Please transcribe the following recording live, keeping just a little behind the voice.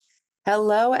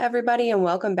Hello, everybody, and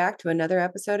welcome back to another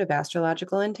episode of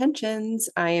Astrological Intentions.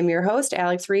 I am your host,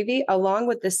 Alex Reevy, along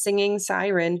with the singing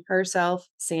siren herself,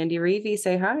 Sandy Reevy.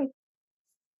 Say hi.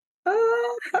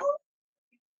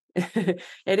 It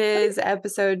is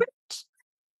episode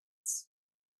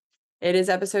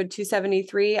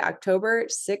 273, October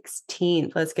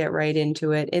 16th. Let's get right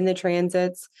into it. In the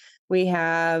transits, we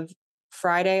have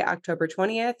Friday, October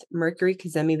 20th, Mercury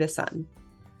cazimi the Sun.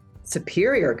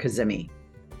 Superior cazimi.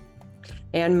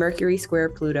 And Mercury square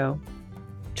Pluto.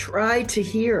 Try to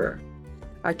hear.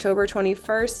 October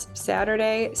 21st,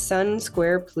 Saturday, Sun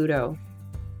square Pluto.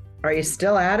 Are you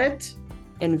still at it?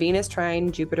 And Venus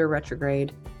trine Jupiter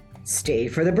retrograde. Stay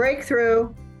for the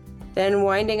breakthrough. Then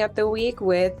winding up the week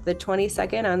with the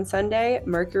 22nd on Sunday,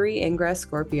 Mercury ingress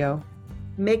Scorpio.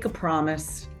 Make a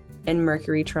promise. And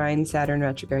Mercury trine Saturn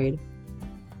retrograde.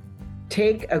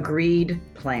 Take agreed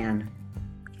plan.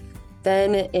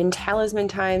 Then in talisman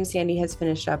time, Sandy has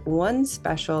finished up one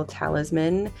special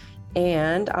talisman.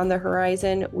 And on the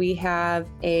horizon, we have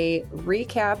a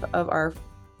recap of our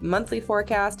monthly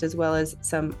forecast, as well as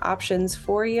some options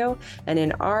for you. And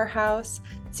in our house,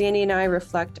 Sandy and I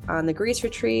reflect on the Greece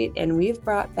retreat, and we've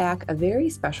brought back a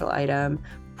very special item,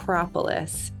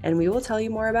 Propolis, and we will tell you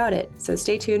more about it. So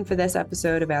stay tuned for this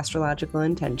episode of Astrological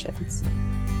Intentions.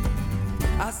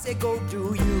 I say go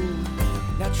do you.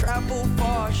 Now travel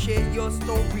far, share your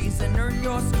stories and earn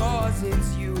your scars.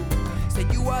 It's you. Say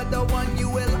you are the one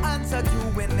you will answer to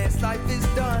when this life is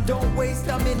done. Don't waste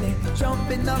a minute,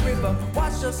 jump in the river,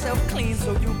 wash yourself clean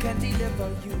so you can deliver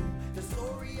you. The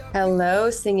story of Hello,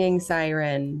 singing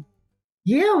siren.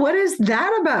 Yeah, what is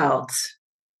that about?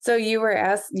 So you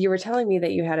were telling me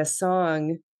that you had a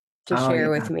song to share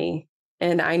with me.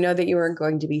 And I know that you weren't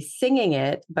going to be singing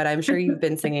it, but I'm sure you've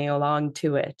been singing along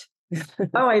to it.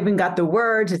 I even got the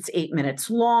words. It's 8 minutes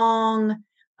long.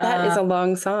 That is a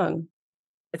long song.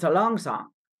 It's a long song.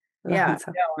 No,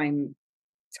 I'm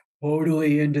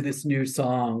totally into this new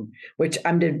song, which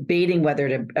I'm debating whether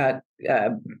to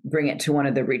bring it to one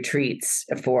of the retreats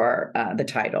for the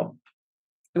title.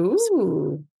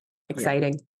 Ooh,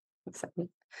 exciting. Yeah. Exciting.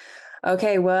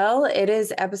 Okay, well, it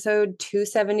is episode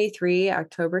 273,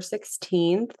 October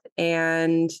 16th,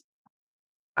 and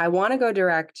I want to go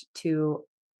direct to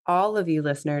all of you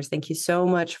listeners. Thank you so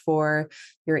much for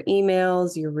your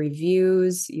emails, your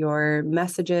reviews, your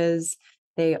messages.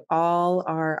 They all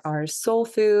are our soul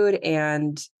food.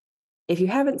 And if you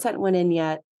haven't sent one in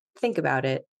yet, think about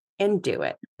it and do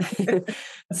it.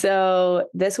 So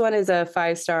this one is a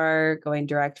 5-star going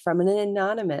direct from an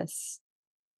anonymous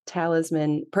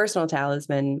personal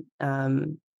talisman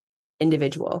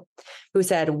individual who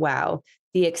said, "Wow,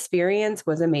 the experience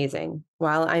was amazing.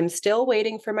 While I'm still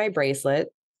waiting for my bracelet,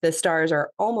 the stars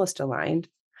are almost aligned.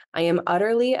 I am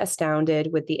utterly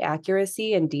astounded with the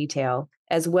accuracy and detail,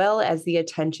 as well as the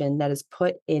attention that is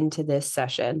put into this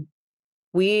session.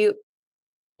 We,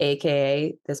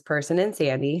 aka this person and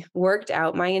Sandy, worked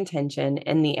out my intention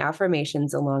and the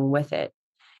affirmations along with it.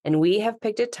 And we have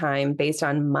picked a time based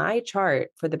on my chart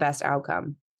for the best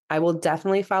outcome. I will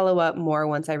definitely follow up more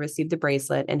once I receive the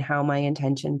bracelet and how my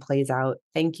intention plays out.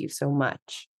 Thank you so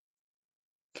much."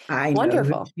 I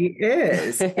Wonderful. know who she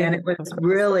is. And it was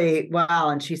really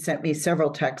wow. And she sent me several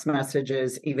text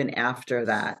messages even after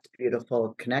that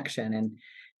beautiful connection and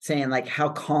saying like how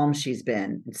calm she's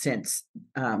been since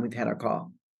we've had our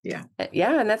call. Yeah.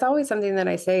 Yeah. And that's always something that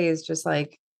I say is just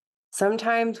like,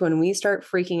 sometimes when we start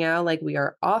freaking out, like we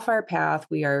are off our path,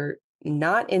 we are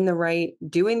not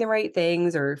doing the right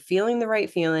things or feeling the right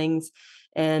feelings.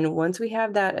 And once we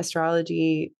have that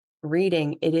astrology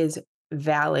reading, it is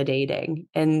validating.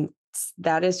 And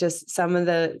that is just some of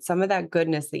that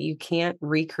goodness that you can't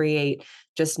recreate,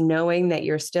 just knowing that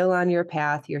you're still on your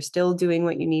path, you're still doing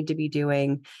what you need to be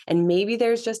doing. And maybe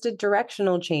there's just a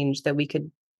directional change that we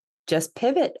could just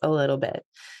pivot a little bit.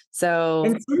 So,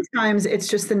 and sometimes it's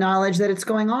just the knowledge that it's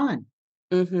going on.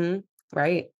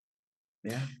 Right.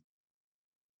 Yeah.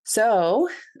 So,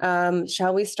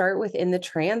 shall we start with in the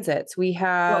transits? We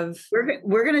have. Well,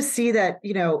 we're going to see that,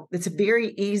 it's a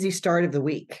very easy start of the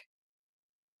week,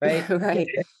 right? Right.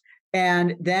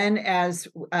 And then as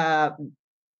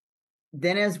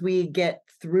we get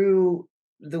through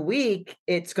the week,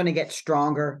 it's going to get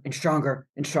stronger and stronger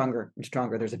and stronger and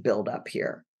stronger. There's a buildup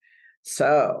here.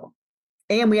 So,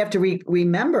 and we have to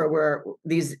remember where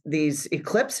these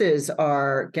eclipses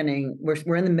are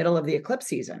we're in the middle of the eclipse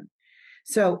season.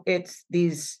 So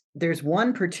there's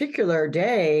one particular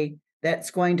day that's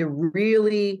going to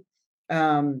really,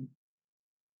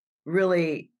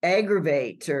 really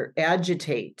aggravate or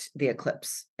agitate the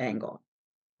eclipse angle.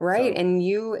 Right. So. And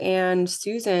you and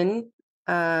Susan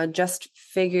just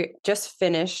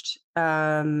finished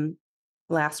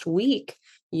last week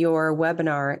your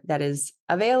webinar that is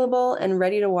available and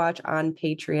ready to watch on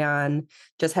Patreon.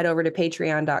 Just head over to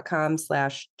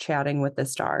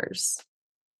patreon.com/chattingwiththestars.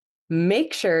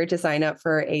 Make sure to sign up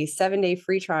for a 7-day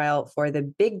free trial for the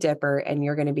Big Dipper, and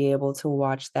you're going to be able to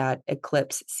watch that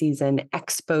eclipse season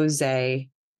expose that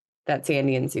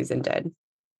Sandy and Susan did.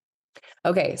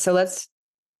 Okay, so let's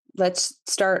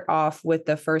start off with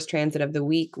the first transit of the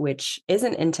week, which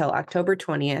isn't until October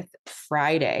 20th,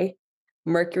 Friday,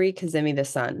 Mercury cazimi the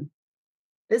Sun.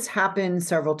 This happens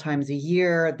several times a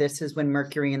year. This is when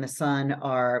Mercury and the Sun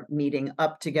are meeting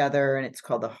up together, and it's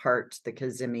called the heart, the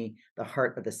cazimi, the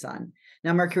heart of the Sun.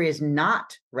 Now, Mercury is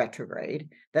not retrograde.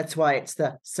 That's why it's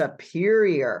the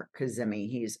superior cazimi.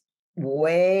 He's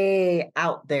way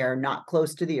out there, not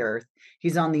close to the Earth.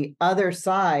 He's on the other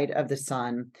side of the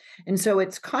Sun. And so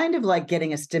it's kind of like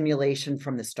getting a stimulation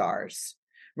from the stars.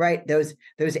 Right, those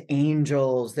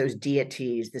angels, those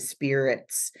deities, the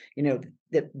spirits,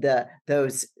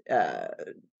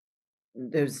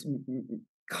 those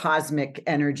cosmic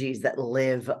energies that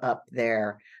live up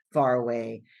there far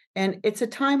away. And it's a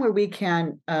time where we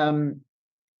can,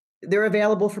 they're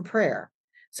available for prayer.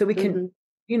 So we can,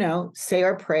 say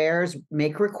our prayers,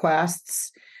 make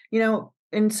requests,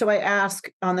 and so I ask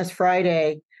on this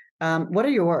Friday, what are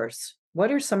yours?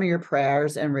 What are some of your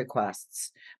prayers and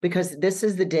requests? Because this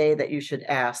is the day that you should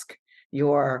ask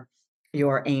your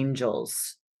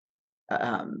angels.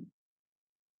 If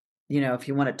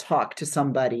you want to talk to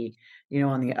somebody,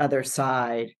 on the other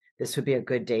side, this would be a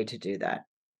good day to do that.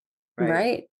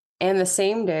 Right. And the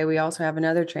same day, we also have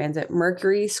another transit,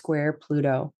 Mercury square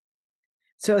Pluto.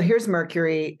 So here's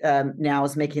Mercury now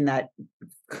is making that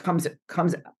comes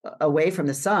away from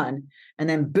the Sun, and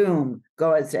then boom,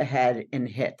 goes ahead and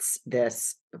hits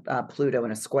this Pluto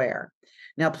in a square.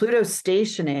 Now, Pluto's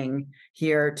stationing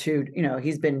here to,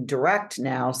 he's been direct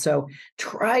now. So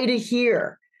try to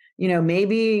hear,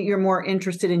 maybe you're more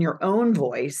interested in your own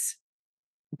voice,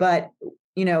 but,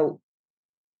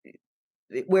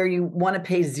 where you want to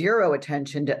pay zero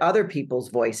attention to other people's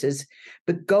voices,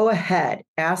 but go ahead,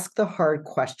 ask the hard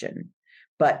question.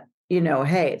 But,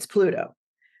 hey, it's Pluto.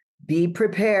 Be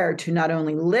prepared to not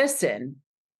only listen,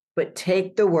 but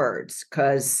take the words,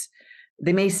 because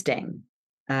they may sting.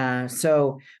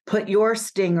 So put your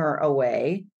stinger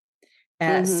away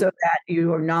so that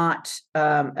you are not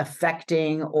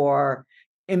affecting or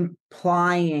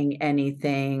implying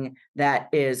anything that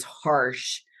is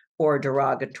harsh or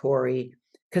derogatory.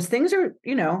 Because things are,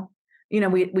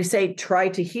 we say try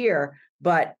to hear,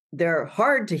 but they're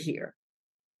hard to hear.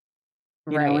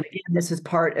 Right. And again, this is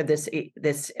part of this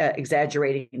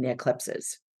exaggerating the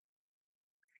eclipses.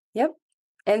 Yep.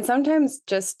 And sometimes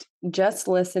just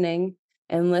listening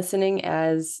and listening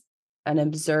as an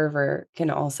observer can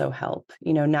also help,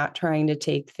 not trying to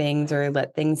take things or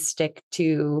let things stick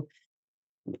to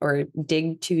or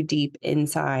dig too deep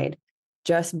inside.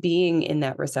 Just being in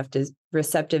that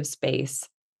receptive space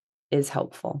is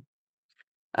helpful.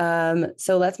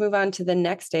 So let's move on to the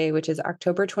next day, which is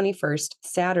October 21st,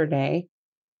 Saturday,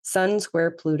 Sun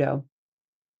square Pluto.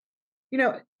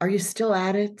 Are you still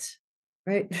at it?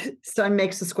 Right? Sun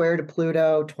makes a square to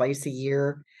Pluto twice a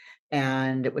year,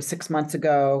 and it was 6 months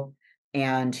ago.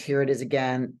 And here it is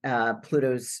again.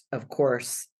 Pluto's, of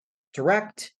course,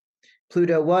 direct.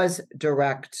 Pluto was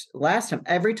direct last time.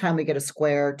 Every time we get a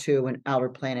square to an outer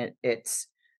planet, it's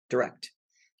direct.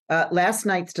 Last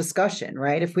night's discussion,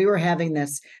 right? If we were having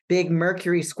this big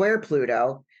Mercury square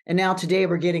Pluto, and now today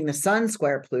we're getting the Sun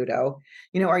square Pluto,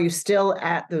 are you still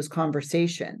at those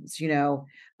conversations? Can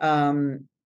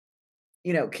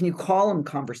you call them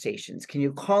conversations? Can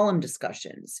you call them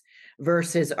discussions?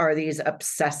 Versus are these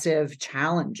obsessive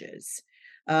challenges?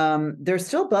 They're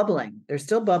still bubbling. They're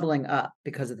still bubbling up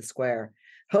because of the square.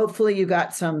 Hopefully you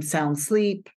got some sound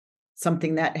sleep,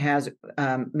 something that has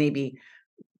maybe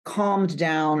calmed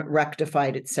down,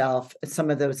 rectified itself.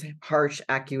 Some of those harsh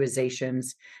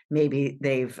accusations, maybe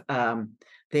they've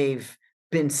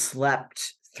been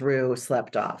slept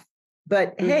off.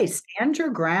 But hey, stand your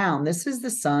ground. This is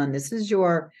the Sun. This is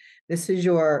your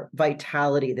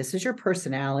vitality. This is your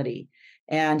personality.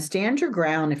 And stand your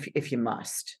ground if you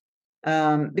must.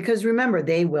 Because remember,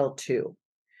 they will too.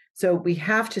 So we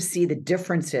have to see the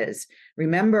differences.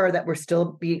 Remember that we're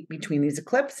still between these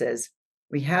eclipses.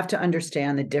 We have to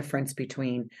understand the difference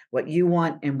between what you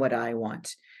want and what I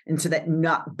want. And so that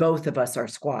not both of us are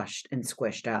squashed and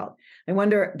squished out. I'm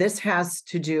wondering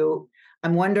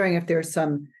if there's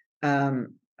some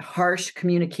harsh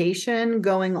communication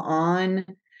going on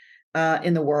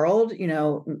in the world,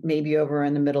 maybe over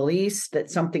in the Middle East, that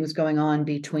something's going on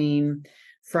between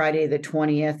Friday the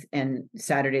 20th and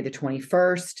Saturday the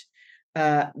 21st,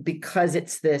 because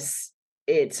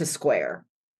it's a square,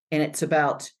 and it's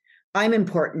about, I'm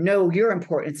important. No, you're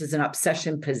important. This is an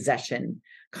obsession possession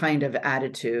kind of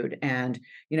attitude. And,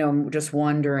 I'm just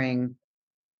wondering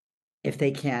if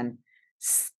they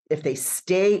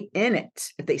stay in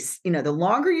it, the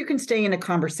longer you can stay in a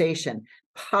conversation,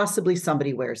 possibly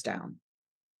somebody wears down,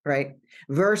 right?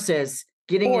 Versus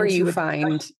getting or into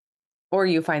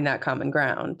you find that common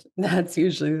ground. That's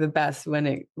usually the best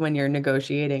when you're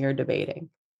negotiating or debating.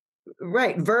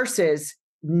 Right. Versus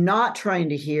not trying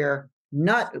to hear,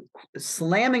 not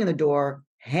slamming the door,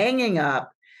 hanging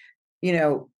up,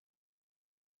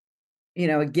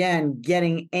 again,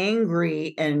 getting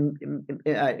angry and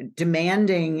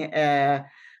demanding,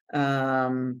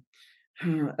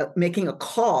 making a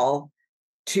call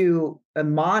to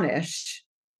admonish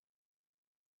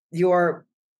whoever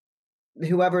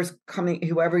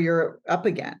you're up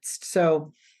against.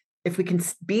 So if we can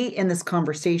be in this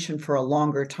conversation for a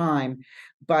longer time,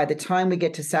 by the time we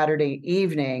get to Saturday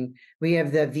evening, we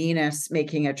have the Venus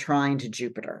making a trine to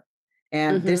Jupiter.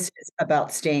 And this is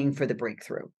about staying for the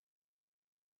breakthrough.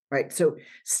 Right. So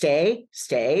stay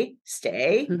here.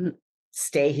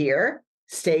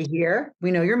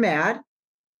 We know you're mad,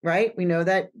 right? We know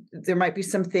that there might be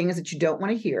some things that you don't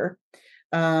want to hear,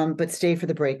 but stay for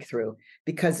the breakthrough,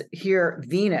 because here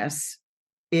Venus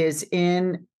is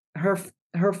in her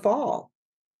fall.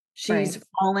 She's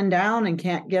fallen down and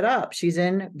can't get up. She's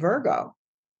in Virgo,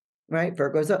 right?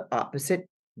 Virgo's the opposite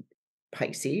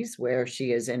Pisces, where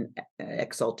she is in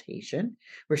exaltation,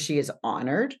 where she is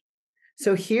honored.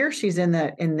 So here she's in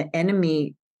the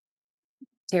enemy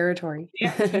territory.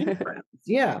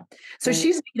 Yeah. So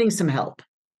she's needing some help.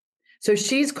 So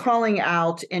she's calling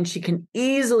out, and she can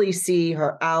easily see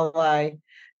her ally,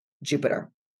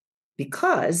 Jupiter,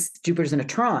 because Jupiter's in a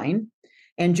trine,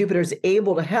 and Jupiter's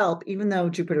able to help, even though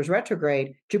Jupiter's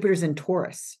retrograde. Jupiter's in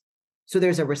Taurus. So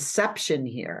there's a reception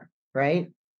here,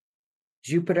 right?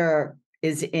 Jupiter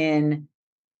is in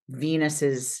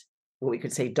Venus's, what we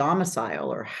could say,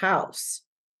 domicile or house.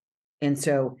 And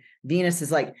so Venus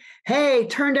is like, hey,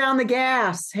 turn down the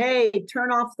gas. Hey,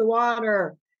 turn off the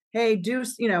water. Hey,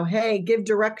 hey, give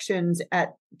directions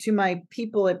to my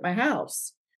people at my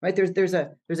house, right? There's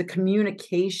a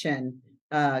communication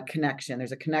connection.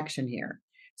 There's a connection here.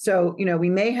 So, we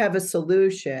may have a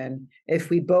solution if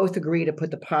we both agree to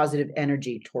put the positive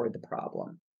energy toward the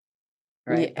problem.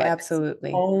 Right. Yeah,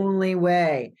 absolutely. Only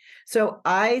way. So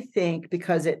I think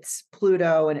because it's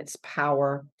Pluto and its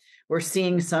power, we're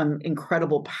seeing some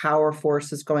incredible power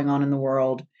forces going on in the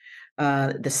world.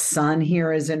 The sun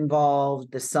here is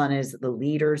involved. The sun is the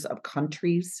leaders of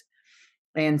countries.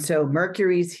 And so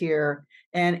Mercury's here.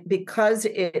 And because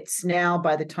it's now,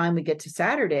 by the time we get to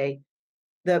Saturday,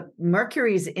 the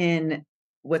Mercury's in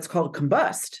what's called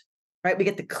combust, right? We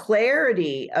get the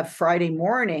clarity of Friday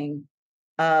morning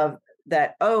of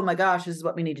that, oh my gosh, this is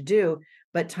what we need to do.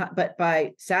 But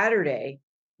by Saturday,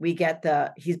 we get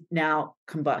he's now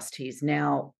combust. He's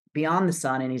now beyond the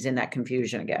sun, and he's in that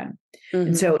confusion again.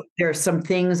 And so there are some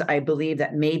things I believe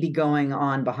that may be going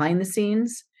on behind the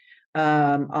scenes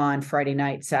on Friday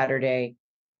night, Saturday.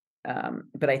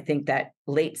 But I think that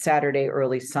late Saturday,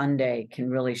 early Sunday can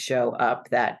really show up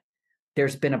that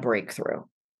there's been a breakthrough.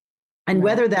 And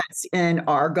whether that's in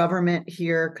our government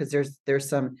here, because there's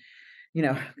some,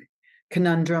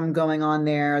 conundrum going on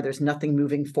there. There's nothing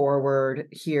moving forward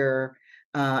here.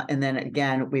 And then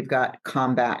again, we've got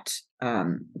combat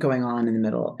going on in the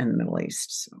Middle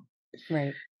East. So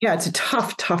yeah, it's a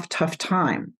tough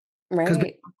time. Right. Because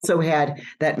we also had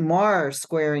that Mars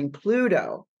squaring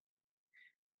Pluto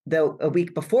a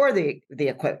week before the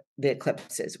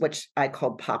eclipses, which I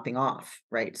called popping off,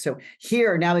 right? So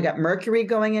here, now we got Mercury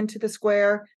going into the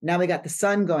square. Now we got the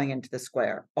sun going into the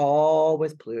square, all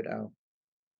with Pluto.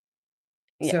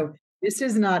 Yeah. So this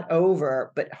is not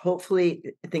over, but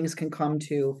hopefully things can come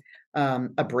to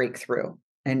a breakthrough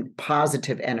and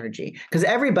positive energy, because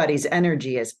everybody's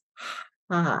energy is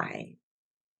high,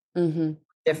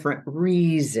 different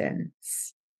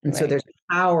reasons. And so there's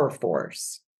power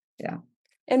force. Yeah.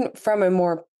 And from a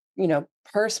more,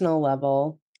 personal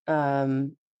level,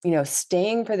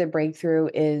 staying for the breakthrough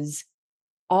is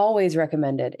always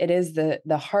recommended. It is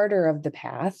the harder of the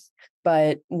path.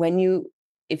 But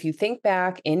if you think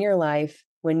back in your life,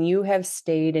 when you have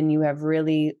stayed and you have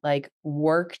really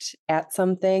worked at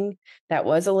something that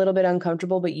was a little bit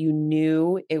uncomfortable, but you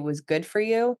knew it was good for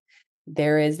you,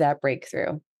 there is that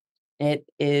breakthrough. It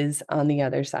is on the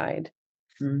other side.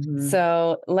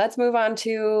 So let's move on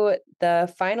to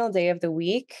the final day of the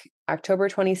week, October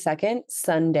 22nd,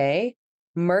 Sunday,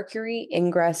 Mercury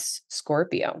ingress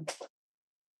Scorpio.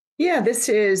 Yeah, this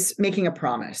is making a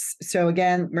promise. So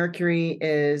again, Mercury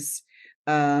is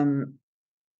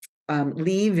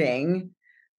leaving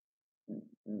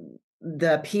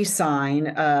the peace sign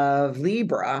of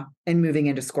Libra and moving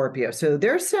into Scorpio. So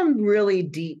there's some really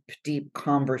deep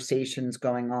conversations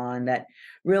going on that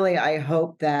really, I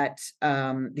hope that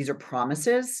these are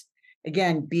promises.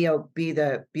 Again, be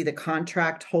the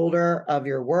contract holder of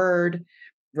your word,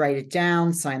 write it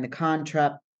down, sign the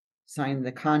contract,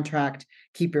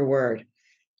 keep your word.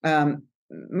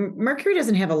 Mercury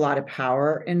doesn't have a lot of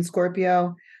power in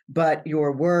Scorpio, but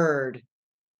your word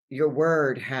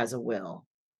has a will.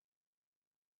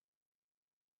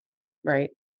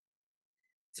 Right.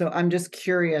 So I'm just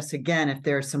curious again if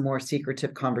there's some more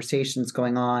secretive conversations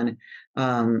going on,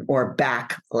 or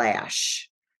backlash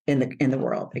in the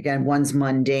world. Again, one's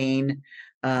mundane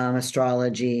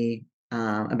astrology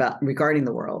regarding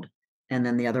the world, and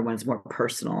then the other one's more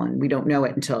personal, and we don't know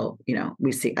it until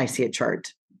I see a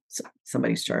chart,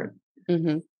 somebody's chart.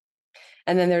 Mm-hmm.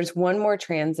 And then there's one more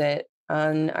transit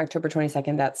on October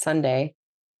 22nd. That's Sunday.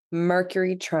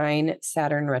 Mercury trine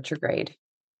Saturn retrograde.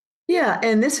 Yeah,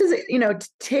 and this is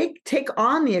take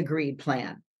on the agreed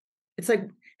plan. It's like,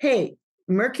 hey,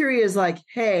 Mercury is like,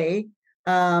 hey,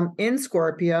 in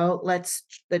Scorpio, let's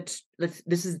this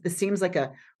seems like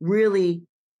a really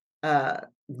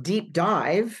deep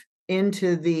dive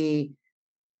into the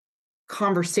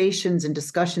conversations and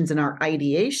discussions and our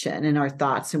ideation and our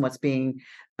thoughts and what's being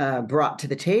brought to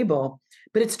the table.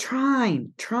 But it's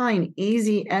trine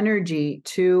easy energy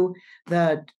to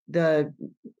the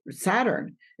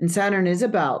Saturn. And Saturn is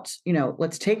about,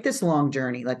 let's take this long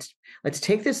journey. Let's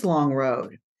take this long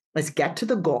road. Let's get to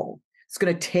the goal. It's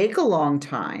going to take a long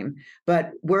time,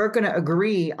 but we're going to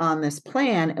agree on this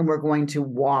plan and we're going to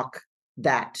walk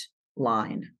that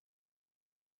line.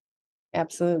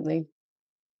 Absolutely.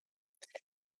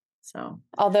 So,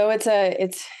 although it's a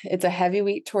heavy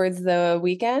week towards the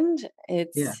weekend,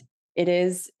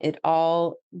 it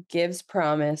all gives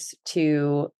promise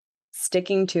to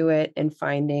sticking to it and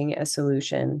finding a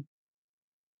solution.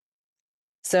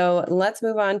 So let's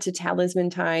move on to talisman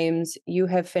times. You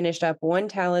have finished up one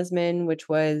talisman, which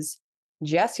was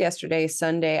just yesterday,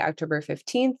 Sunday, October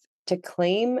 15th, to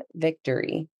claim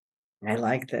victory. I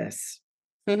like this.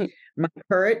 My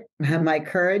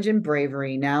courage and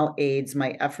bravery now aids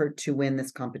my effort to win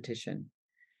this competition.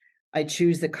 I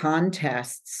choose the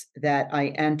contests that I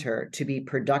enter to be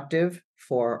productive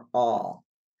for all.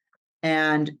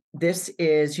 And this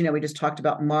is, we just talked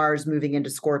about Mars moving into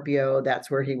Scorpio.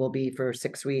 That's where he will be for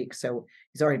 6 weeks. So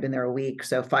he's already been there a week.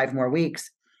 So 5 more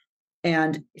weeks.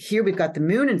 And here we've got the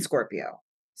moon in Scorpio.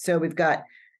 So we've got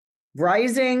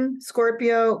rising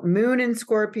Scorpio, moon in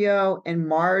Scorpio, and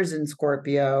Mars in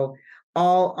Scorpio,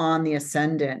 all on the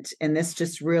ascendant. And this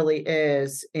just really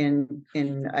is in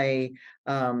a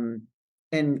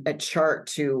chart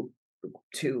to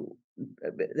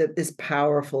this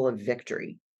powerful of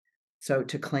victory. So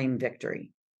to claim victory.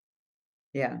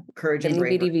 Yeah. Courage and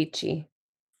bravery. Vici.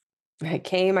 I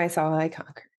came, I saw, I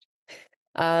conquered.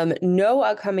 No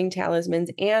upcoming talismans,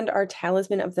 and our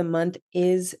talisman of the month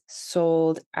is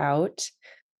sold out.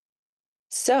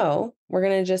 So we're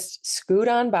going to just scoot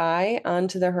on by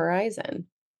onto the horizon,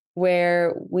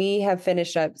 where we have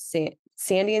finished up.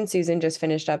 Sandy and Susan just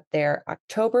finished up their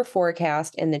October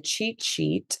forecast and the cheat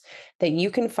sheet that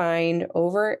you can find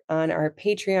over on our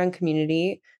Patreon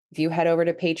community. If you head over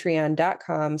to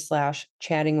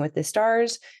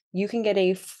patreon.com/chattingwiththestars, you can get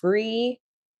a free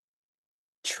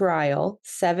trial,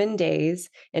 7 days,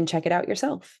 and check it out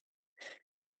yourself.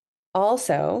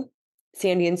 Also,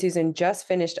 Sandy and Susan just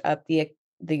finished up the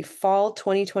fall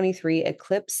 2023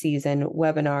 eclipse season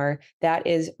webinar that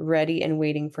is ready and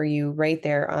waiting for you right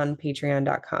there on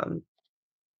patreon.com.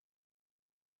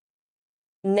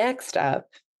 Next up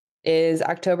is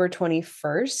October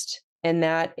 21st, and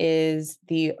that is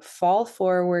the Fall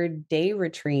Forward Day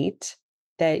Retreat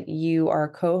that you are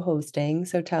co-hosting.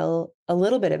 So tell a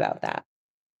little bit about that.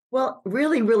 Well,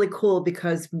 really, really cool,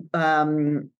 because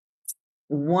one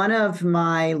of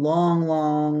my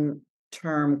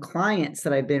long-term clients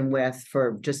that I've been with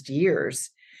for just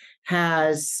years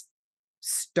has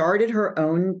started her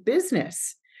own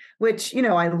business, which,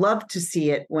 I love to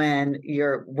see it when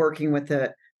you're working with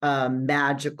a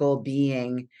magical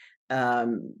being.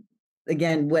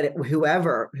 Again,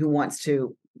 whoever who wants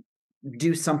to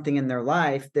do something in their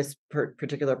life, this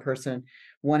particular person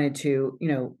wanted to,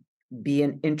 be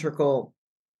an integral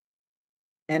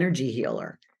energy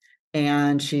healer.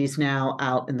 and she's now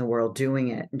out in the world doing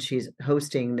it. And she's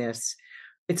hosting this.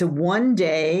 It's a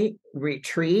 1-day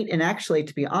retreat. And actually,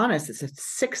 to be honest, it's a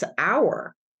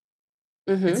 6-hour.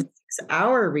 It's a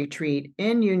 6-hour retreat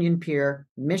in Union Pier,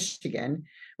 Michigan,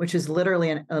 which is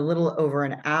literally a little over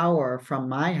an hour from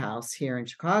my house here in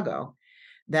Chicago.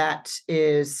 That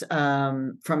is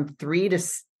from 3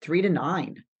 to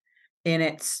 9. And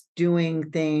it's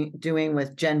doing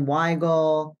with Jen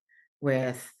Weigel,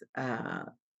 with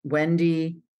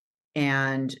Wendy,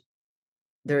 and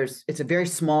it's a very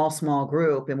small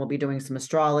group, and we'll be doing some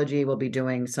astrology, we'll be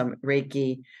doing some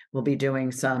Reiki, we'll be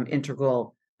doing some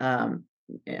integral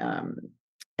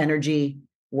energy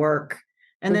work,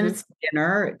 and then it's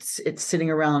dinner. It's sitting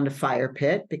around a fire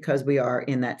pit because we are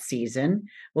in that season.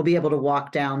 We'll be able to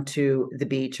walk down to the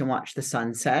beach and watch the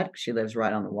sunset. She lives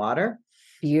right on the water.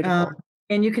 Beautiful.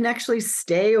 And you can actually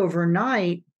stay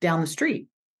overnight down the street.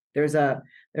 There's a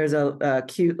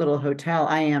cute little hotel.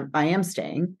 I am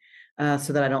staying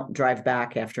so that I don't drive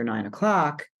back after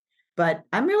 9:00. But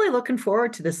I'm really looking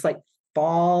forward to this like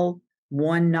fall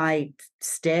 1-night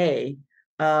stay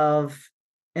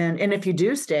and if you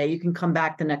do stay, you can come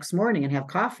back the next morning and have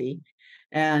coffee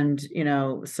and,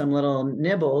 some little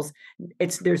nibbles.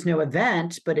 There's no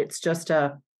event, but it's just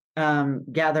a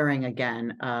gathering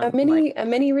again. A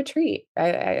mini retreat.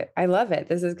 I love it.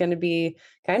 This is going to be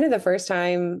kind of the first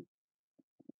time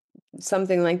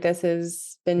something like this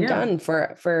has been done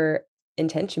for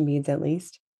intention beads, at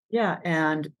least. Yeah.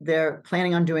 And they're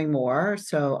planning on doing more.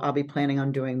 So I'll be planning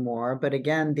on doing more. But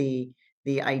again, the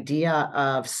idea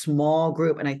of small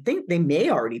group, and I think they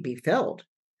may already be filled.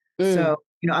 So,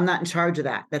 I'm not in charge of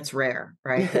that. That's rare,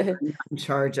 right? I'm not in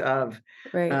charge of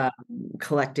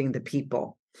collecting the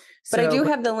people. But I do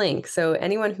have the link. So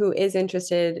anyone who is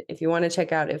interested, if you want to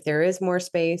check out if there is more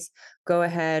space, go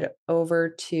ahead over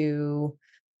to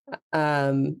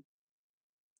the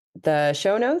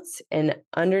show notes, and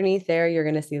underneath there, you're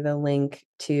going to see the link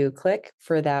to click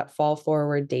for that Fall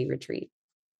Forward Day Retreat.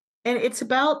 And it's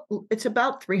about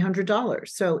 $300.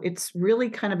 So it's really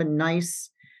kind of a nice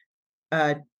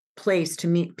place to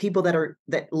meet people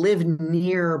that live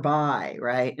nearby,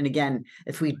 right? And again,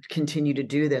 if we continue to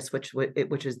do this,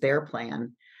 which is their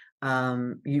plan,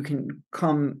 you can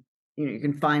come. You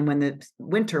can find when the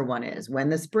winter one is, when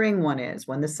the spring one is,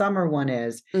 when the summer one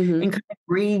is, and kind of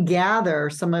regather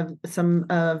some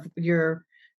of your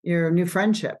new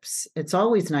friendships. It's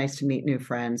always nice to meet new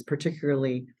friends,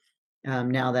 particularly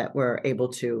now that we're able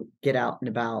to get out and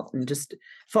about. And just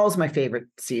fall's my favorite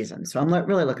season, so I'm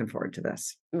really looking forward to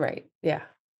this. Right. Yeah.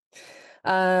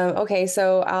 Okay.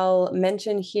 So I'll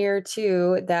mention here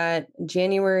too that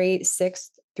January 6th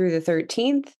through the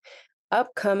 13th.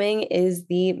 Upcoming is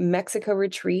the Mexico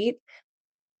retreat.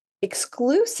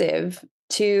 Exclusive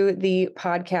to the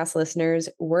podcast listeners,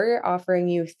 we're offering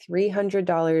you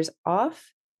 $300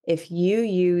 off if you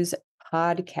use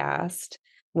podcast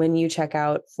when you check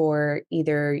out for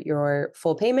either your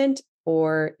full payment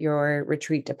or your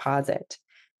retreat deposit.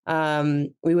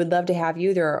 We would love to have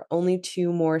you. There are only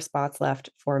 2 more spots left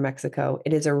for Mexico.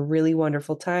 It is a really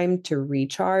wonderful time to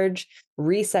recharge,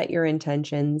 reset your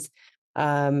intentions.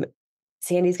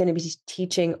 Sandy's going to be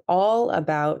teaching all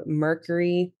about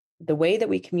Mercury, the way that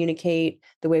we communicate,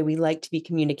 the way we like to be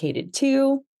communicated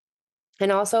to,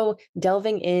 and also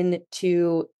delving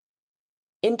into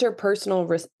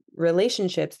interpersonal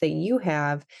relationships that you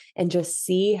have and just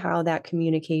see how that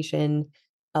communication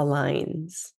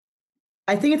aligns.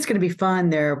 I think it's going to be fun.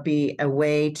 There'll be a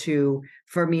way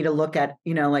for me to look at,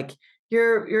 like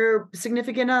your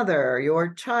significant other,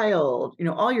 your child,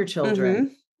 all your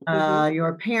children.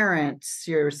 Your parents,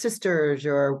 your sisters,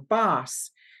 your boss,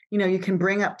 you can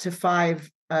bring up to 5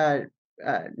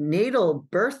 natal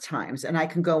birth times, and I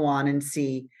can go on and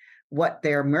see what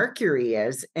their Mercury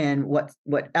is and what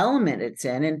element it's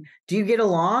in. And do you get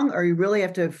along, or you really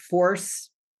have to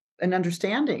force an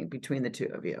understanding between the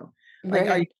two of you? Like,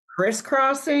 are you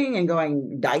crisscrossing and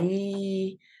going,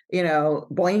 die,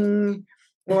 boing?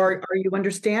 Or are you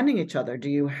understanding each other?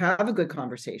 Do you have a good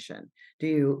conversation? Do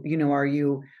you, are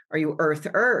you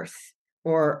earth,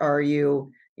 or are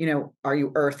you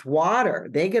earth, water?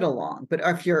 They get along. But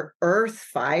if you're earth,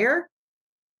 fire,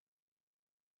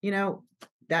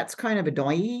 that's kind of a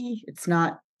doy. It's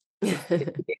not,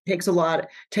 it takes a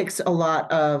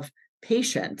lot of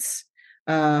patience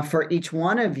for each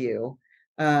one of you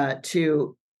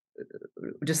to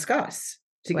discuss,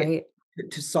 to get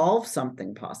to solve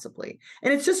something possibly.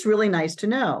 And it's just really nice to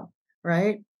know,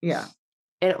 right? Yeah.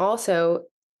 And also,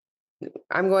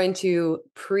 I'm going to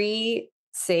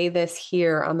say this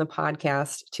here on the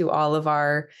podcast to all of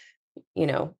our,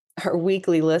 our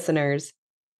weekly listeners.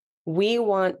 we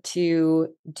want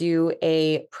to do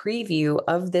a preview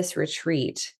of this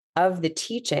retreat, of the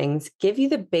teachings, give you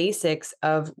the basics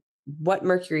of what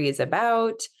Mercury is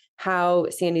about, how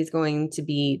Sandy's going to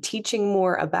be teaching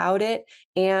more about it,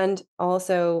 and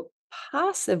also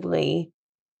possibly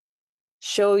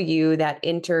show you that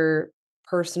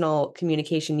interpersonal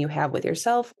communication you have with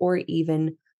yourself or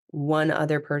even one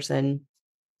other person.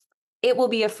 It will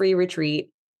be a free retreat.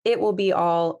 It will be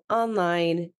all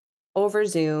online over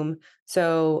Zoom.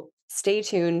 So stay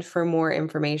tuned for more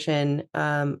information.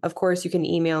 Of course, you can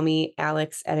email me,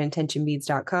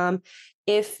 alex@intentionbeads.com,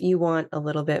 if you want a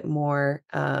little bit more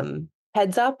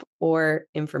heads up or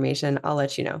information. I'll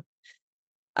let you know.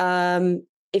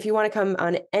 If you want to come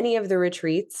on any of the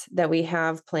retreats that we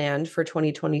have planned for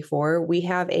 2024, we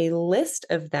have a list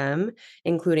of them,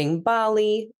 including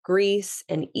Bali, Greece,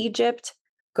 and Egypt.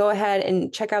 Go ahead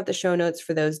and check out the show notes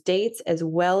for those dates as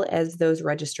well as those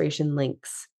registration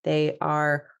links. They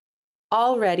are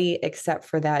all ready except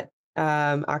for that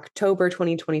October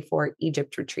 2024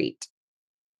 Egypt retreat.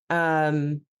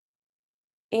 And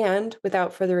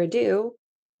without further ado,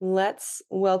 let's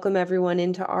welcome everyone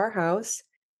into our house,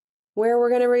 where we're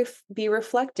going to be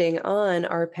reflecting on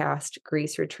our past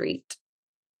Greece retreat.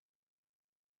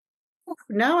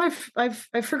 Now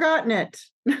I've forgotten it.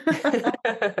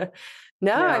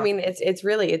 No, Yeah. I mean it's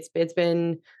really it's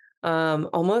been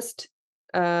almost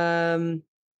a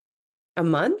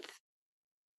month.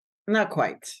 Not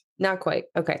quite. Not quite.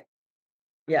 Okay.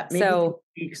 Yeah, maybe So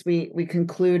 2 weeks. We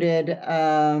concluded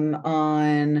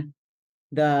on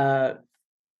the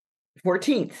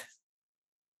 14th.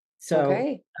 So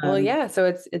okay. Well, yeah. So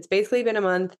it's basically been a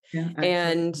month, yeah,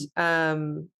 and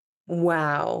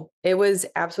wow, it was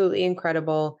absolutely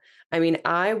incredible. I mean,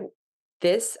 I've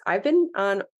been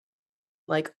on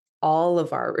like all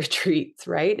of our retreats,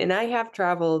 right? And I have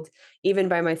traveled even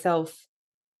by myself,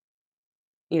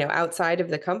 outside of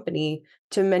the company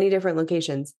to many different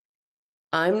locations.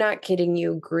 I'm not kidding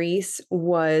you. Greece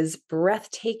was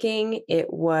breathtaking.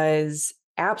 It was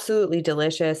absolutely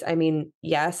delicious. I mean,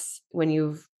 yes,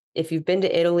 if you've been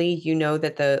to Italy, you know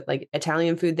that the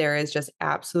Italian food there is just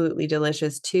absolutely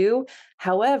delicious too.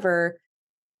 However,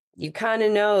 you kind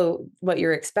of know what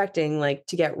you're expecting, like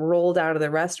to get rolled out of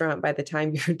the restaurant by the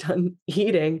time you're done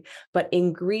eating. But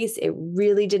in Greece, it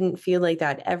really didn't feel like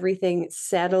that. Everything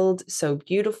settled so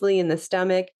beautifully in the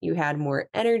stomach. You had more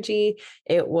energy.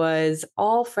 It was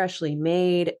all freshly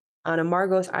made on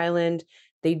Amargos Island.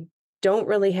 They don't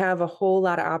really have a whole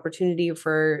lot of opportunity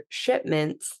for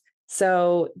shipments.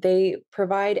 So they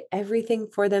provide everything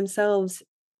for themselves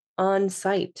on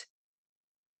site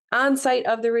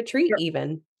of the retreat,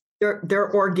 even.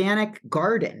 Their organic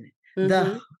garden. Mm-hmm.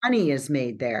 The honey is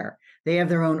made there. They have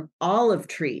their own olive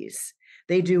trees.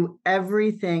 They do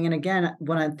everything. And again,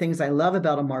 one of the things I love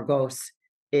about Amargos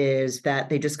is that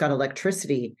they just got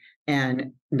electricity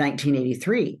in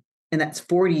 1983. And that's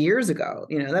 40 years ago.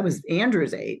 That was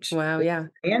Andrew's age. Wow, yeah.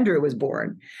 Andrew was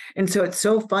born. And so it's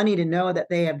so funny to know that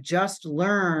they have just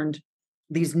learned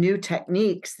these new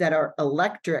techniques that are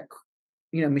electric,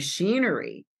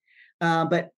 machinery.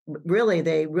 But really,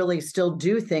 they really still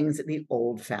do things the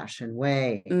old-fashioned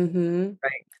way, right?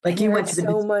 Like you went to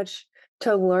so much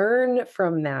to learn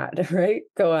from that, right?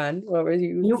 Go on. What were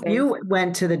you saying? You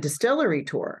went to the distillery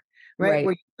tour, right?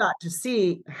 Where you got to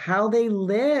see how they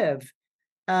live.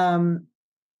 Right,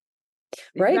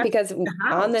 because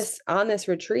on this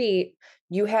retreat,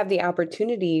 you have the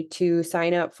opportunity to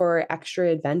sign up for extra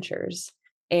adventures,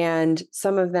 and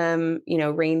some of them,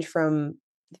 range from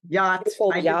yacht,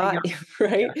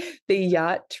 right? Yeah. The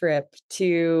yacht trip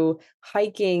to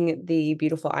hiking the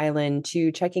beautiful island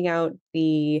to checking out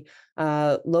the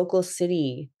local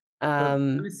city.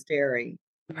 Monastery.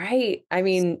 Right. I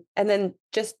mean, and then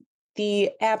just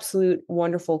the absolute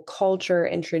wonderful culture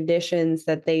and traditions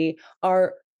that they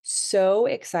are so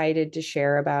excited to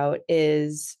share about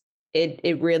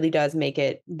it really does make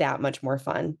it that much more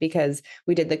fun, because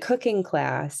we did the cooking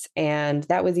class, and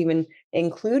that was even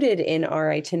included in our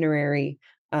itinerary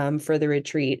for the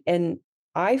retreat. And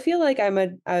I feel like I'm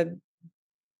a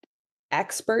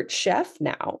expert chef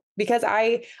now, because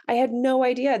I had no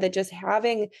idea that just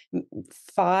having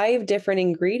 5 different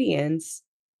ingredients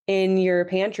in your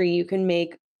pantry, you can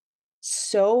make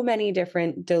so many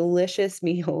different delicious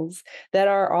meals that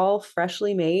are all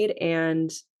freshly made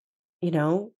and,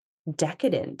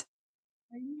 decadent.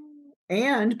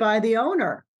 And by the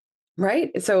owner. Right.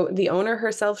 So the owner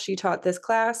herself, she taught this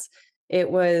class.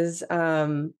 It was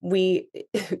we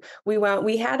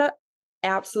had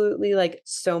absolutely like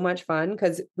so much fun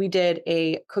because we did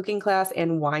a cooking class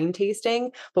and wine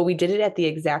tasting, but we did it at the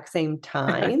exact same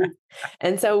time.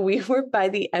 And so we were, by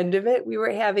the end of it, we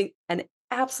were having an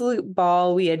absolute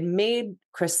ball. We had made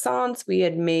croissants, we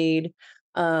had made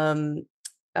the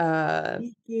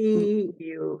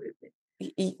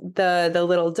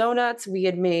little donuts, we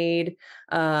had made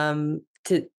to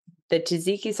the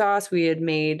tzatziki sauce, we had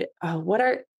made what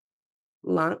are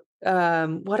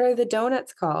the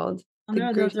donuts called? Oh,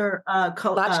 no, those are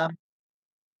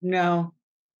no,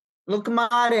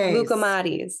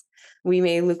 lucamatis. We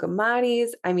made lucamatis.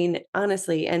 I mean,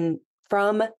 honestly, and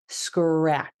from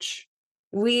scratch.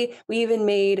 We even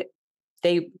made,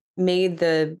 they made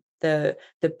the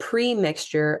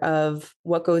pre-mixture of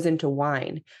what goes into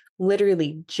wine,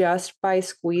 literally just by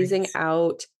squeezing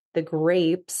out the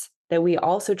grapes that we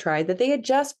also tried that they had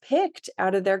just picked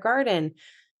out of their garden.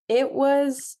 It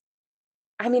was,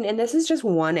 I mean, and this is just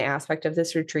one aspect of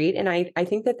this retreat. And I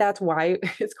think that that's why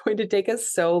it's going to take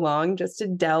us so long just to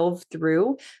delve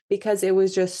through, because it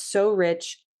was just so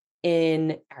rich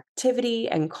in activity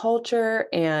and culture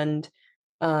and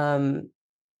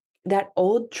that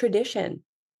old tradition.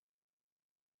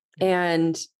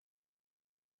 And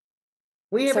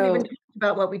we haven't even talked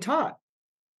about what we taught.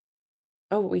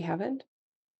 Oh, we haven't?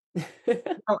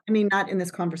 Oh, I mean, not in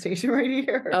this conversation right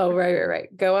here. Oh, right.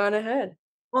 Go on ahead.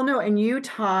 Well, no, and you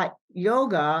taught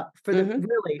yoga for the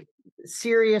really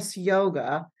serious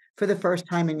yoga for the first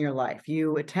time in your life.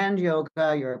 You attend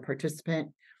yoga, you're a participant,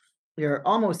 you're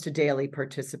almost a daily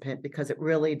participant because it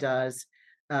really does.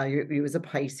 You as a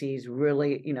Pisces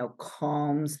really,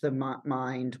 calms the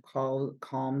mind,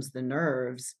 calms the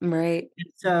nerves. Right.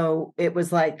 And so it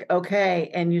was like, okay.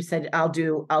 And you said, I'll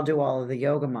do all of the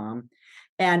yoga, Mom.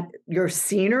 And your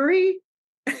scenery,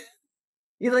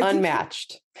 you like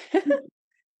unmatched.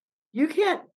 You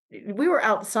can't, we were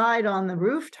outside on the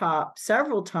rooftop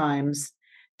several times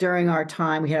during our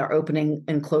time. We had our opening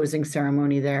and closing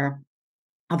ceremony there.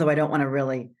 Although I don't want to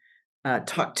really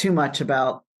talk too much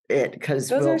about it because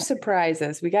those are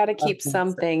surprises. We got to keep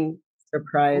something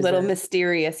a little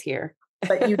mysterious here.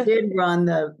 But you did run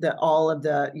the all of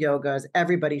the yogas.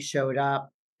 Everybody showed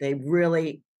up. They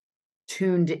really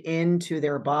tuned into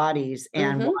their bodies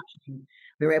and watching.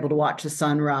 We were able to watch the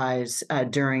sunrise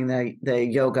during the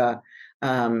yoga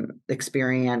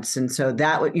experience. And so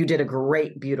you did a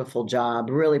great, beautiful job.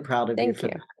 Really proud of you for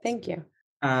that. Thank you.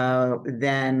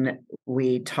 Then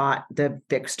we taught the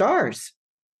fixed stars.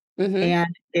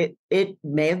 And it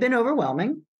may have been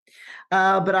overwhelming,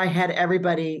 but I had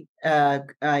everybody,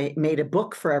 I made a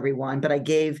book for everyone, but I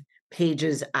gave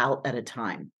pages out at a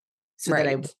time so that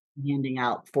I was handing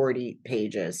out 40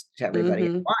 pages to everybody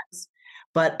at once.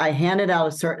 But I handed out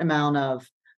a certain amount of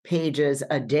pages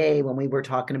a day when we were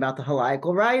talking about the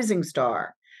heliacal rising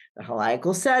star, the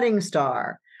heliacal setting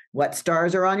star, what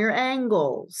stars are on your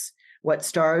angles, what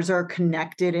stars are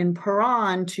connected in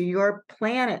Puran to your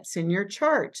planets in your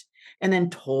chart, and then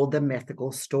told the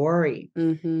mythical story.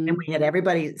 And we had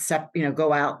everybody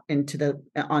go out onto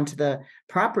the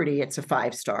property. It's a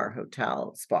 5-star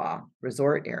hotel, spa,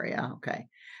 resort area. Okay.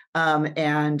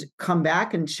 And come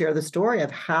back and share the story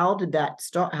of how does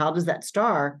that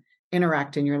star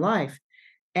interact in your life?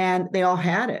 And they all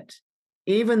had it.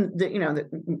 Even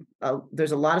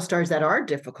there's a lot of stars that are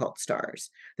difficult stars.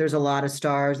 There's a lot of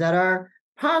stars that are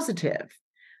positive.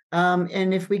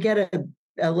 And if we get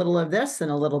a little of this and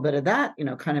a little bit of that,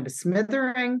 kind of a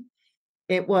smithering,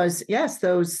 it was, yes,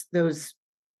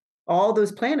 all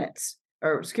those planets,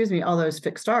 or excuse me, all those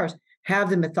fixed stars have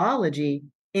the mythology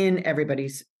in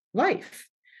everybody's life.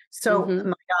 So my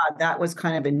God, that was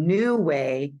kind of a new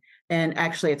way. And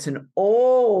actually it's an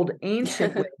old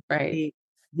ancient way. Right.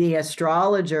 The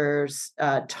astrologers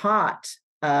taught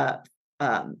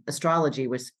astrology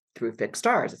was through fixed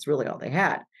stars. It's really all they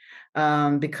had,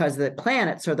 because the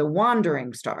planets are the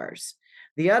wandering stars.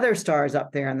 The other stars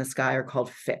up there in the sky are called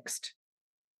fixed.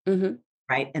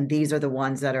 Right. And these are the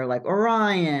ones that are like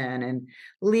Orion and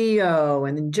Leo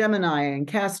and then Gemini and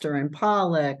Castor and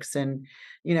Pollux and,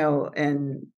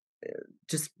 and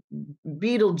just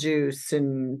Betelgeuse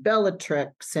and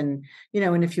Bellatrix. And,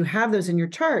 and if you have those in your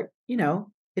chart,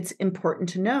 it's important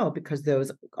to know because those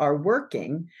are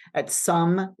working at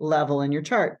some level in your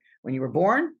chart. When you were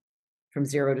born, from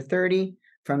 0 to 30,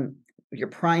 from your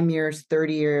prime years,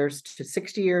 30 years to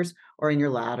 60 years, or in your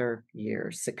latter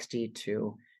years, 60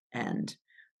 to end.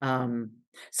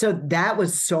 So that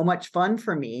was so much fun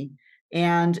for me.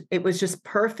 And it was just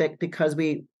perfect because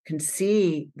we can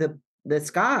see the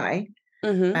sky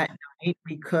at night.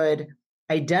 We could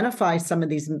identify some of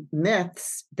these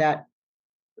myths that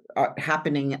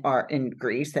happening are in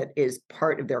Greece that is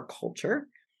part of their culture.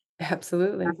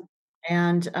 Absolutely.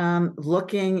 And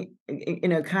looking,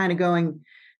 kind of going,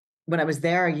 when I was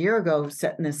there a year ago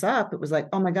setting this up, it was like,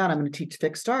 oh my God, I'm going to teach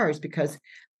fixed stars because,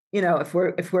 if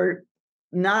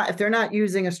they're not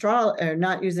using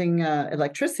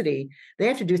electricity, they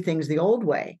have to do things the old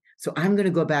way. So I'm going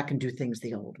to go back and do things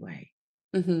the old way.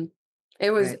 Mm-hmm.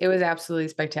 It was absolutely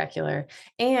spectacular.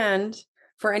 And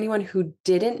for anyone who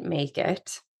didn't make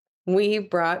it, we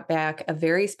brought back a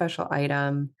very special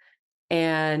item,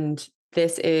 and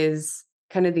this is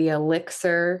kind of the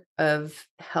elixir of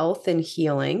health and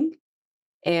healing.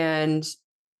 And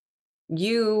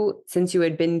you, since you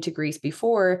had been to Greece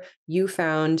before, you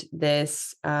found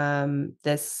this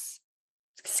this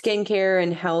skincare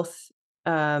and health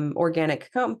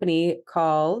organic company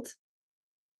called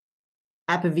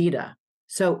Apavita.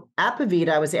 So Apavita,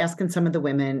 I was asking some of the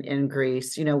women in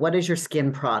Greece, what is your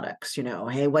skin products?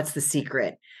 Hey, what's the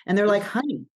secret? And they're like,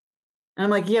 honey. And I'm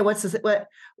like, yeah, what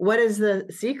is the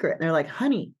secret? And they're like,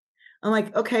 honey. I'm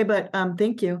like, okay, but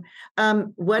thank you.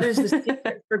 What is the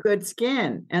secret for good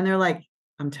skin? And they're like,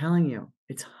 I'm telling you,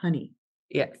 it's honey.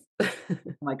 Yes. Oh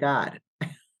my God.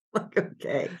 Like,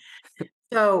 okay.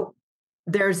 So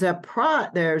there's a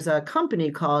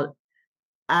company called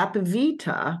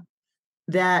Apavita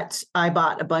that I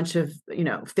bought a bunch of,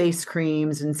 face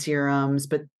creams and serums,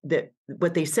 but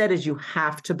what they said is you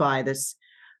have to buy this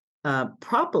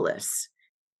propolis.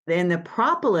 Then the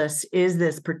propolis is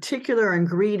this particular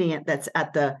ingredient that's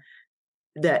at the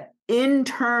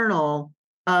internal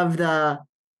of the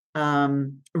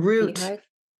root Beehive?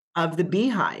 of the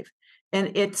beehive,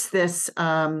 and it's this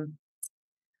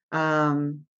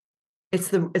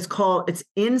it's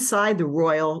inside the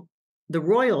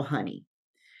royal honey.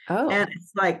 Oh, and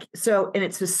it's like so, and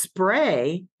it's a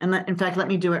spray. And in fact, let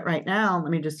me do it right now.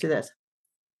 Let me just do this.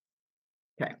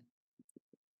 Okay.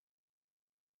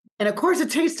 And of course, it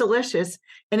tastes delicious.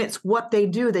 And it's what they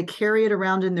do. They carry it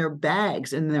around in their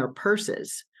bags, in their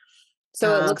purses.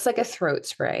 so it looks like a throat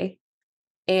spray,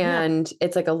 and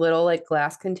it's like a little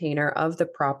glass container of the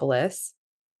propolis.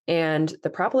 And the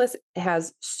propolis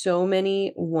has so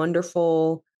many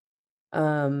wonderful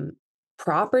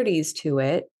properties to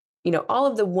it. All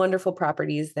of the wonderful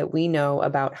properties that we know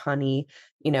about honey,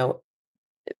 antiviral,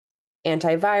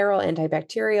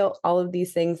 antibacterial, all of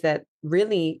these things that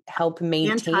really help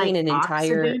maintain an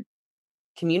entire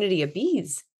community of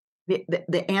bees.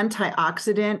 The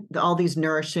antioxidant, all these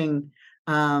nourishing,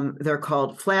 they're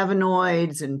called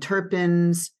flavonoids and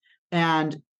terpenes.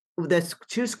 And the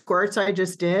 2 squirts I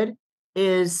just did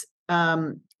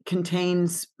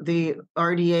contains the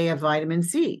RDA of vitamin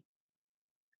C.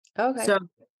 Okay. So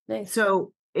nice.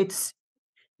 So it's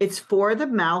for the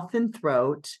mouth and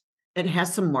throat. It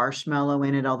has some marshmallow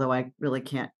in it, although I really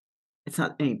can't. It's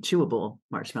not any chewable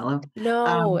marshmallow.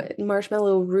 No,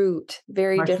 marshmallow root,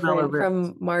 very different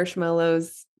from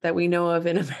marshmallows that we know of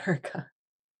in America.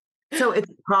 So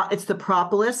it's the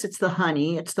propolis, it's the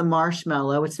honey, it's the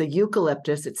marshmallow, it's the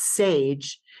eucalyptus, it's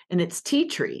sage, and it's tea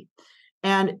tree.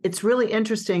 And it's really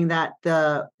interesting that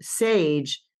the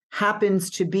sage happens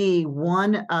to be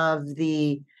one of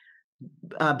the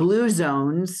blue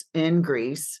zones in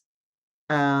Greece.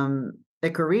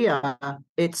 Ikaria,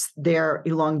 it's their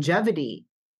longevity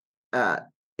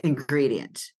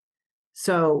ingredient.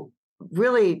 So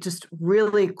just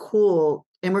really cool.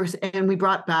 And we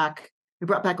brought back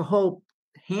a whole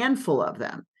handful of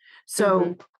them.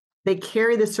 So they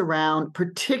carry this around,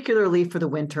 particularly for the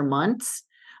winter months,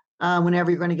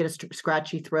 whenever you're going to get a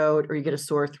scratchy throat or you get a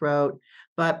sore throat.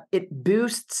 But it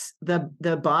boosts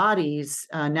the body's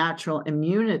natural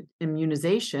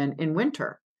immunization in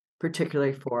winter,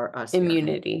 particularly for us.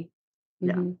 Immunity.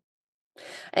 Yeah.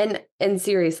 And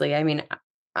seriously, I mean,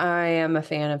 I am a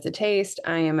fan of the taste.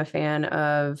 I am a fan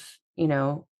of,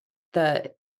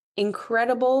 the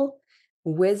incredible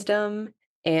wisdom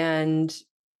and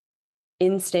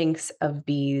instincts of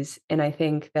bees. And I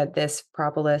think that this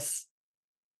propolis,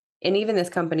 and even this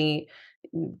company,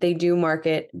 they do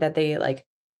market that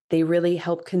they really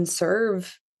help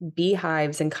conserve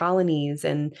beehives and colonies,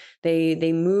 and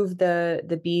they move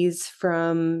the bees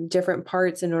from different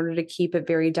parts in order to keep it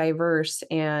very diverse.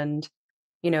 And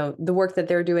the work that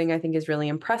they're doing, I think, is really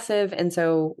impressive. And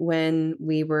so when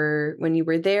you were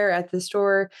there at the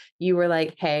store, you were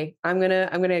like, hey, I'm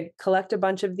gonna collect a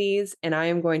bunch of these, and I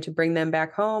am going to bring them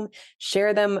back home,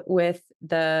 share them with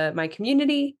my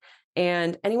community.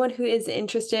 And anyone who is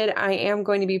interested, I am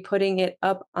going to be putting it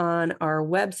up on our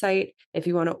website. If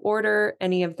you want to order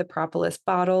any of the propolis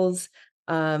bottles,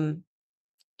 join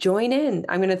in.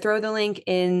 I'm going to throw the link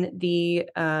in the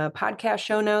podcast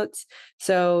show notes.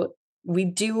 So we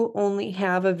do only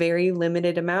have a very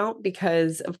limited amount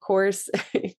because, of course,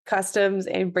 customs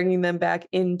and bringing them back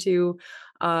into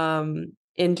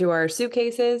our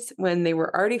suitcases when they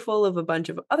were already full of a bunch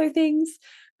of other things.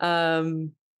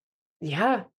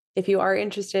 Yeah, if you are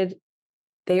interested,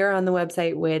 they are on the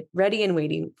website ready and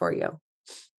waiting for you.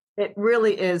 It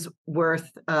really is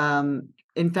worth,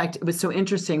 in fact, it was so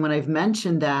interesting when I've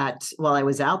mentioned that while I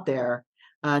was out there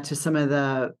to some of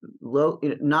the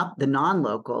not the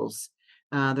non-locals,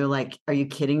 they're like, "Are you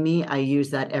kidding me? I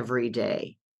use that every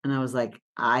day." And I was like,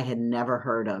 I had never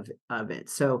heard of it.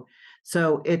 So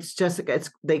it's just,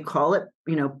 they call it,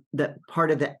 the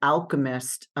part of the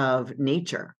alchemist of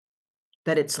nature,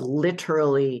 that it's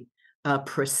literally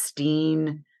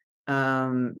pristine.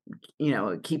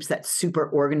 It keeps that super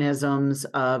organisms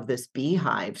of this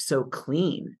beehive so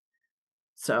clean.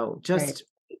 So it's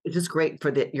just great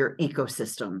for your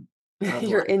ecosystem.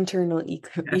 Your internal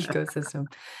ecosystem.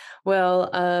 Well,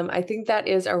 I think that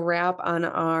is a wrap on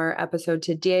our episode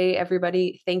today,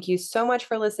 everybody. Thank you so much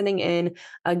for listening in.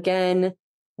 Again,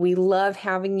 we love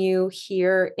having you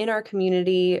here in our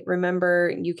community.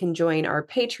 Remember, you can join our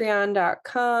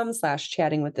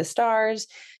patreon.com/chattingwiththestars.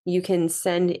 You can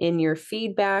send in your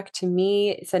feedback to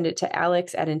me, send it to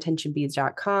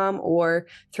alex@intentionbeads.com, or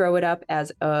throw it up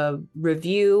as a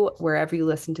review wherever you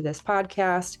listen to this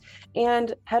podcast.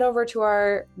 And head over to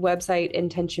our website,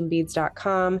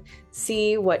 intentionbeads.com,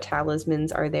 see what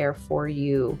talismans are there for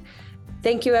you.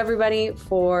 Thank you, everybody,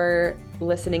 for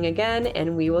listening again,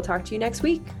 and we will talk to you next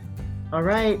week. All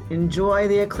right. Enjoy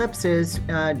the eclipses.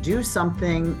 Do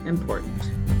something important.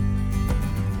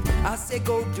 I say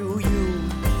go do you.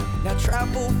 Now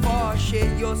travel far,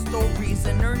 share your stories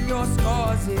and earn your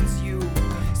scars. It's you.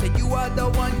 Say you are the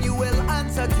one you will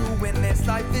answer to when this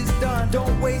life is done.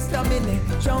 Don't waste a minute,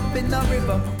 jump in the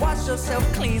river. Wash yourself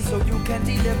clean so you can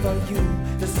deliver you.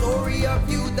 The story of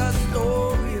you, the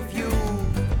story of you.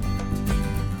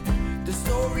 The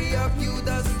story of you,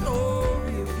 the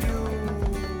story